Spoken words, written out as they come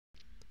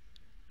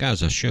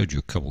Guys, I showed you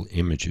a couple of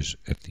images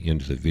at the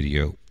end of the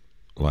video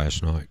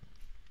last night,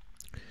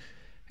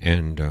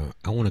 and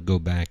I want to go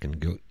back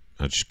and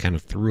I just kind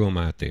of threw them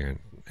out there and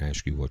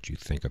ask you what you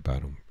think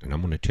about them, and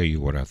I'm going to tell you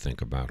what I think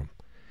about them.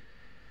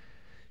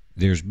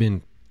 There's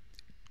been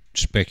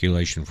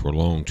speculation for a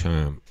long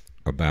time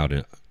about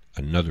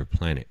another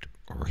planet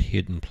or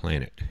hidden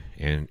planet,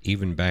 and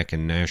even back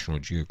in National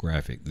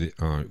Geographic,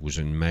 it was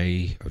in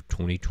May of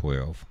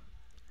 2012,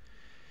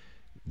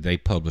 they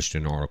published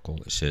an article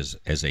that says,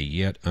 as a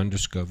yet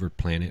undiscovered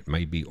planet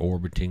may be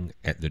orbiting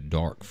at the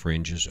dark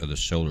fringes of the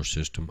solar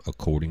system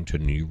according to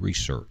new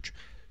research.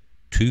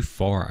 Too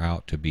far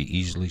out to be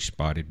easily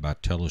spotted by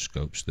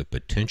telescopes, the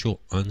potential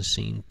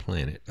unseen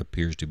planet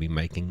appears to be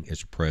making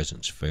its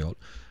presence felt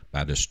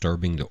by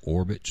disturbing the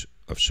orbits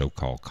of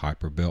so-called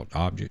Kuiper Belt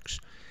objects.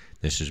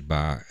 This is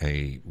by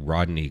a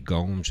Rodney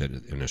Gomes,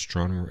 an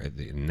astronomer at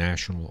the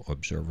National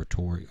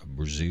Observatory of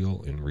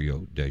Brazil in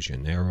Rio de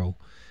Janeiro.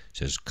 It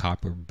says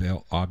Kuiper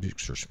Belt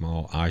objects are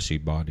small icy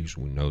bodies.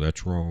 We know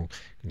that's wrong,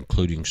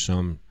 including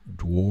some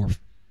dwarf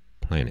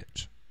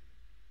planets.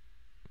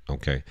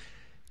 Okay,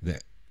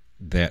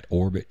 that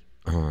orbit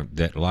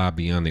that lie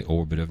beyond the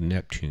orbit of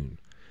Neptune.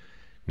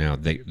 Now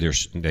they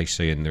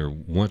say, and they're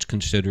once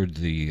considered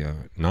the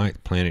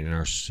ninth planet in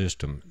our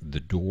system. The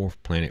dwarf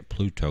planet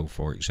Pluto,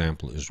 for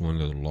example, is one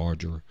of the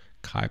larger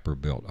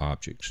Kuiper Belt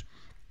objects.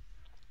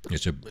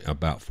 It's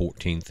about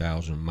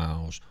 14,000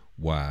 miles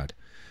wide.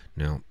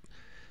 Now,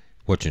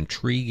 what's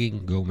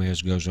intriguing,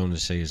 Gomez goes on to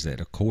say, is that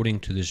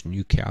according to this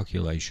new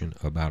calculation,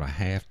 about a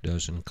half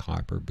dozen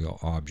Kuiper Belt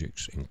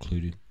objects,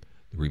 including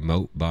the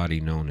remote body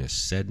known as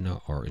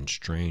Sedna, are in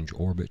strange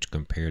orbits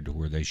compared to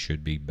where they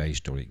should be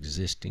based on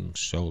existing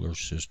solar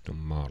system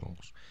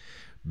models.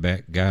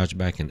 Guys,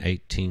 back in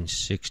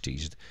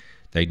 1860s,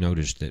 they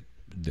noticed that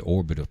the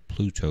orbit of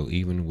Pluto,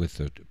 even with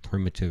the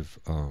primitive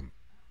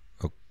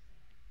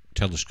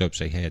telescopes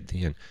they had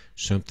then,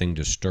 something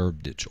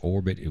disturbed its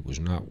orbit. It was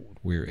not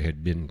where it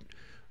had been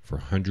for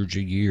hundreds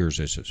of years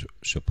as it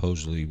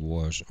supposedly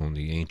was on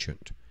the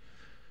ancient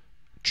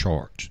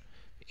charts.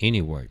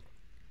 Anyway,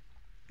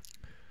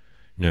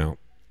 now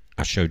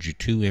I showed you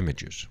two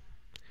images.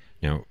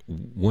 Now,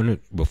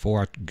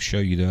 before I show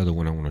you the other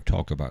one, I want to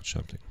talk about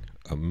something.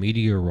 A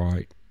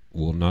meteorite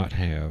will not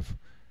have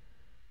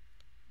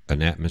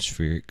an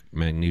atmospheric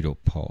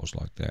magnetopause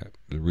like that.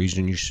 The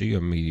reason you see a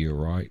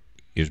meteorite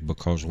is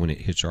because when it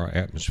hits our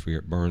atmosphere,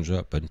 it burns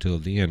up. Until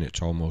then,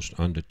 it's almost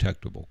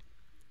undetectable.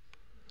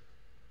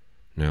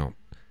 Now,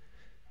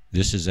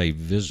 this is a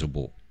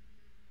visible,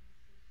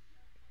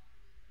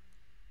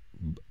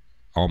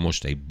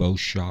 almost a bow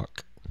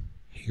shock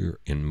here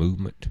in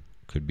movement.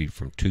 Could be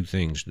from two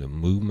things: the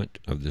movement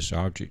of this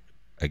object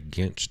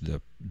against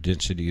the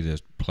density of the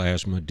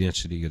plasma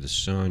density of the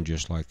sun,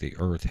 just like the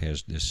Earth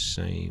has this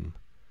same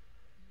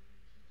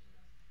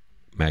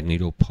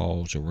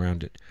magnetopause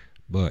around it.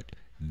 But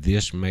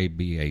this may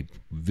be a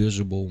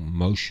visible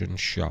motion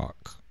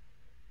shock,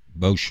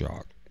 bow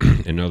shock.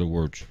 In other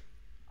words,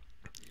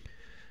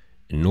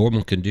 in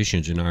normal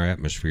conditions in our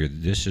atmosphere,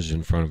 this is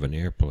in front of an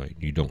airplane.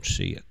 You don't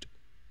see it.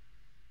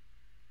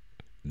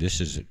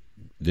 This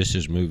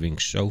is moving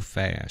so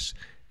fast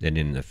that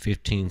in the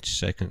 15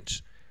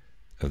 seconds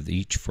of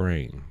each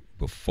frame,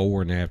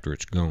 before and after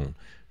it's gone.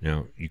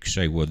 Now, you could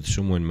say, well,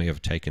 someone may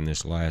have taken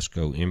this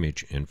LASCO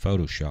image and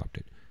photoshopped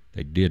it.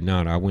 They did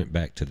not. I went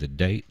back to the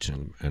dates,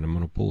 and I'm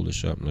going to pull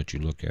this up and let you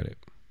look at it.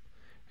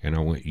 And I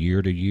went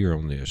year to year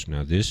on this.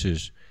 Now, this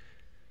is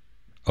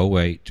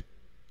August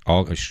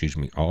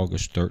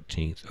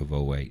 13th of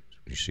 08.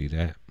 You see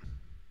that?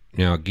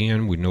 Now,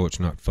 again, we know it's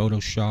not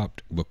photoshopped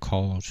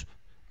because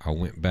I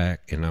went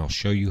back, and I'll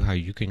show you how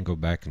you can go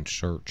back and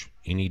search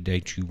any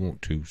date you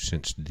want to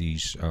since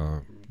this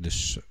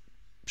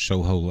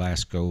Soho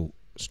LASCO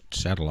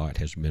satellite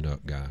has been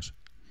up, guys.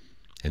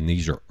 And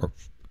these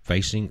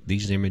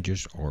these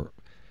images are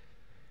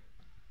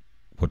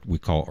what we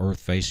call Earth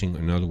facing.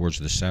 In other words,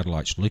 the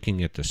satellite's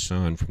looking at the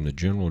sun from the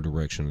general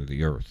direction of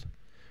the Earth.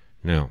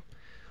 Now,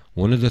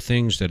 one of the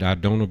things that I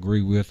don't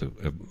agree with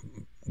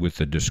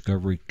the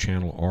Discovery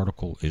Channel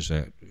article is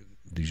that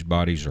these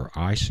bodies are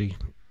icy.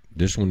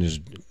 This one is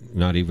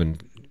not even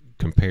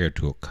compared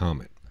to a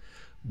comet,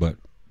 but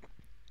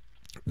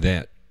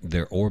that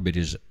their orbit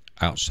is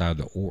outside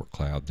the Oort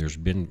cloud. There's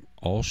been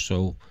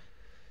also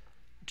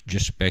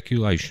just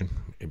speculation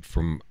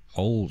from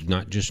old,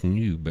 not just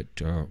new, but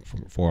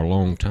for a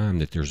long time,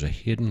 that there's a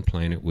hidden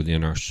planet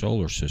within our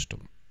solar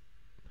system.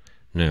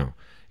 Now,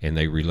 and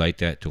they relate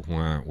that to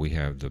why we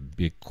have the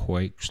big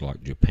quakes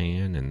like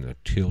Japan and the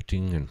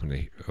tilting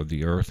of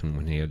the Earth, and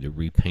when they had to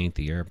repaint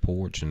the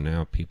airports, and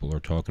now people are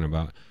talking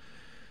about,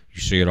 you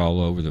see it all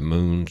over, the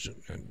moon's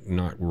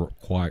not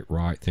quite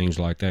right, things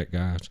like that,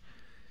 guys.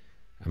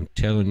 I'm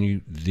telling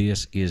you,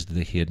 this is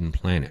the hidden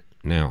planet.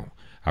 Now,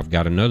 I've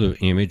got another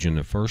image, and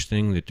the first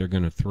thing that they're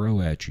going to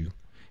throw at you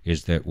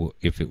is that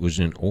if it was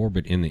in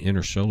orbit in the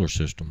inner solar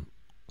system,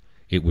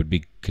 it would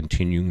be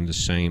continuing the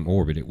same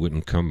orbit. It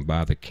wouldn't come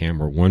by the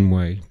camera one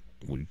way.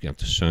 We've got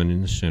the sun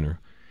in the center.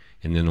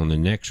 and then on the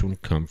next one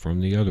come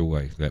from the other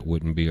way. That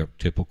wouldn't be a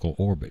typical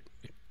orbit.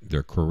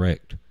 They're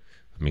correct.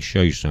 Let me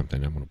show you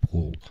something. I'm going to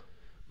pull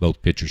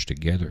both pictures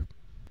together.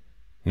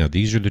 Now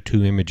these are the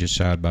two images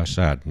side by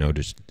side.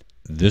 Notice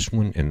this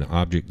one and the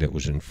object that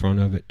was in front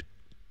of it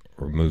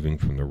are moving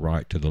from the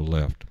right to the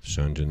left. The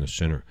sun's in the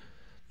center.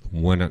 The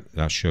one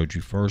I showed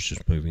you first is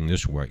moving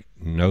this way.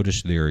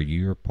 Notice they're a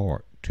year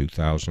apart.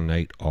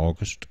 2008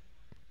 August,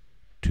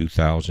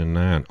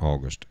 2009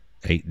 August.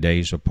 8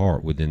 days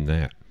apart within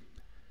that.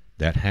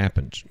 That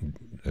happens.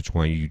 That's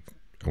why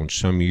on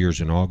some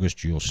years in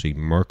August you'll see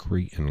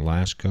Mercury and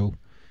LASCO.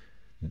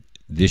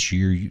 This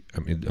year,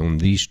 on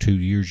these 2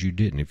 years you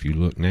didn't. If you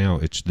look now,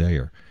 it's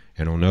there.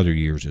 And on other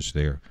years it's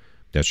there.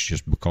 That's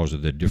just because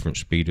of the different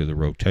speed of the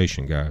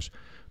rotation, guys.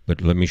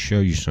 But let me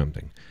show you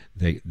something.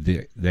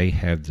 They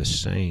have the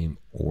same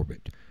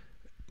orbit,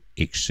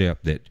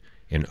 except that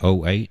in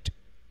 08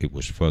 it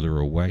was further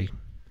away,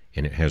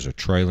 and it has a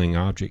trailing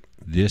object.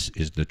 This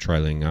is the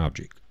trailing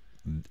object.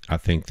 I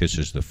think this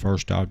is the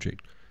first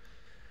object.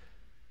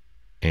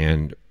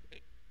 And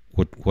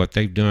what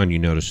they've done, you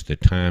notice the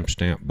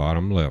timestamp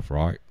bottom left,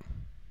 right?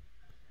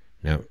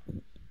 Now,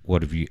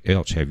 what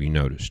else have you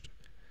noticed?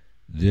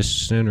 This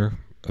center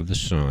of the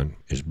sun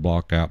is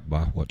blocked out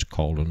by what's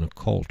called an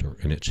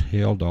occulter, and it's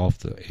held off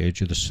the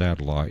edge of the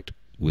satellite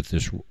with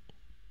this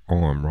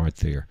arm right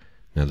there.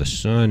 Now the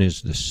sun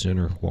is the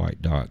center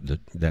white dot.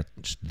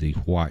 That's the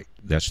white.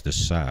 That's the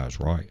size,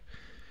 right?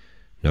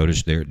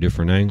 Notice they're at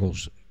different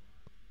angles.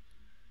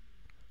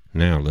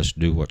 Now let's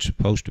do what's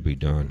supposed to be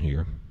done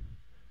here,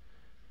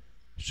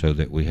 so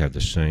that we have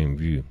the same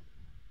view.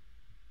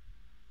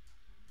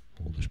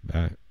 Pull this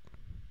back.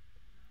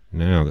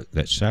 Now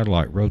that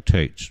satellite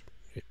rotates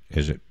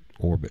as it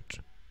orbits.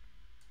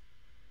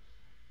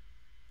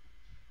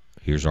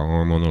 Here's our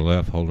arm on the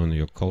left holding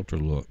the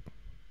occulter. Look,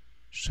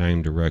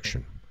 same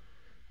direction.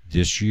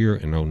 This year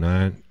in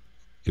 09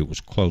 it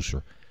was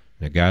closer.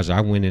 Now guys,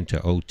 I went into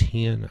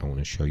 010. I want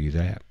to show you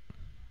that.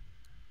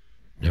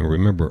 Now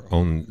remember,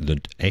 on the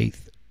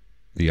 8th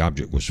the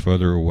object was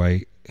further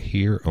away.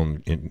 Here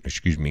in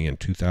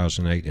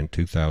 2008 and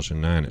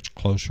 2009 it's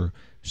closer.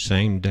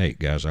 Same date,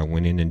 guys. I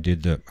went in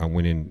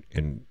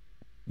and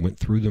went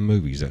through the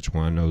movies. That's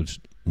why I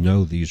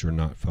know these are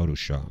not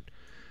photoshopped.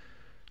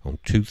 On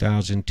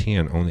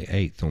 2010, on the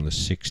 8th, on the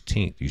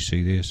 16th, you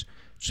see this?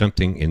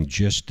 Something in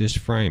just this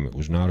frame. It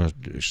was not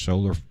a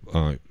solar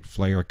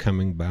flare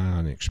coming by,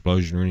 an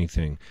explosion or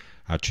anything.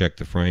 I checked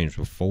the frames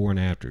before and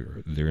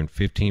after. They're in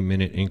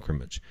 15-minute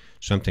increments.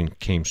 Something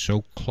came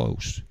so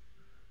close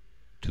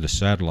to the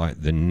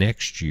satellite the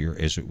next year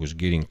as it was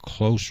getting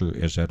closer,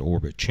 as that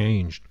orbit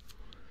changed,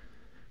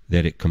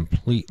 that it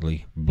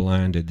completely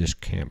blinded this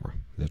camera.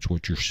 That's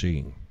what you're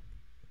seeing.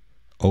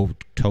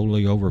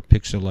 Totally over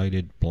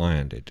pixelated,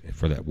 blinded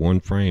for that one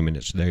frame, and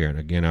it's there. And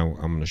again, I'm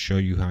going to show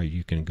you how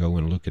you can go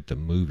and look at the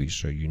movies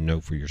so you know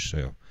for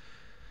yourself.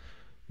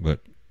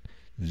 But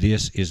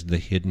this is the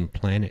hidden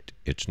planet.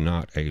 It's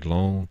not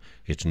alone.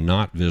 It's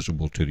not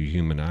visible to the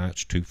human eye.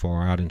 It's too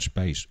far out in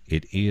space.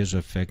 It is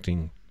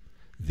affecting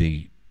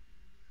the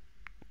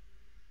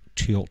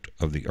tilt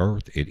of the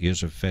Earth. It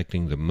is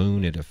affecting the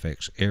moon. It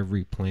affects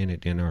every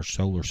planet in our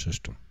solar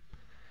system.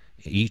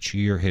 Each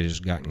year it has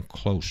gotten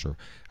closer.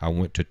 I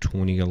went to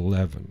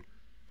 2011.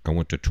 I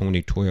went to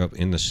 2012.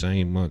 In the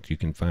same month, you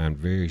can find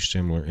very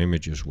similar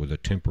images with a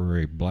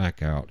temporary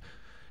blackout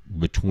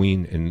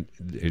and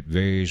it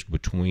varies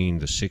between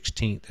the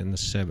 16th and the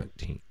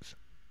 17th.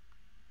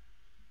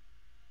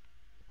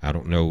 I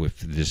don't know if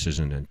this is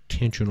an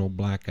intentional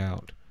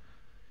blackout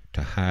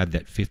to hide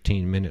that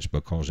 15 minutes,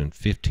 because in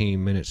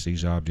 15 minutes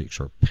these objects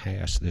are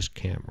past this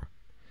camera.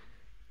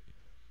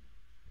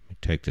 Let me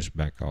take this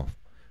back off.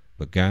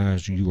 But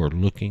guys, you are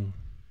looking,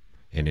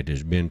 and it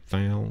has been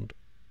found.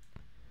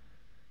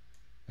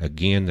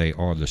 Again, they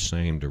are the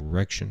same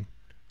direction.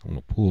 I'm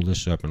going to pull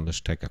this up and let's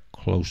take a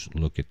close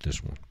look at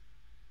this one.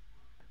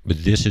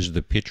 But this is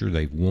the picture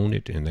they've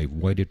wanted and they've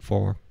waited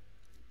for.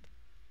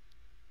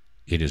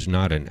 It is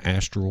not an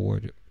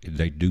asteroid.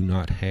 They do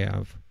not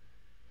have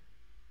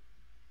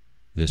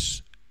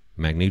this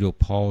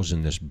magnetopause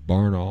and this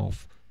burn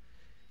off.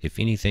 If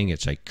anything,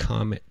 it's a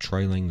comet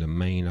trailing the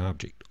main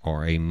object,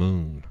 or a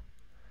moon.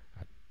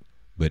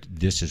 But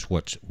this is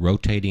what's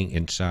rotating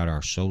inside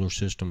our solar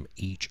system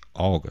each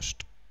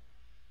August.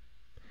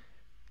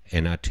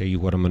 And I tell you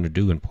what I'm going to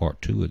do in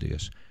part 2 of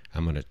this.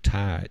 I'm going to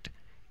tie it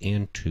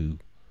into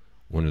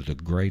one of the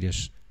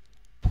greatest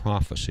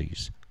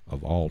prophecies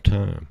of all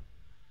time.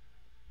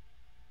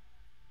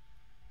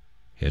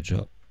 Heads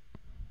up.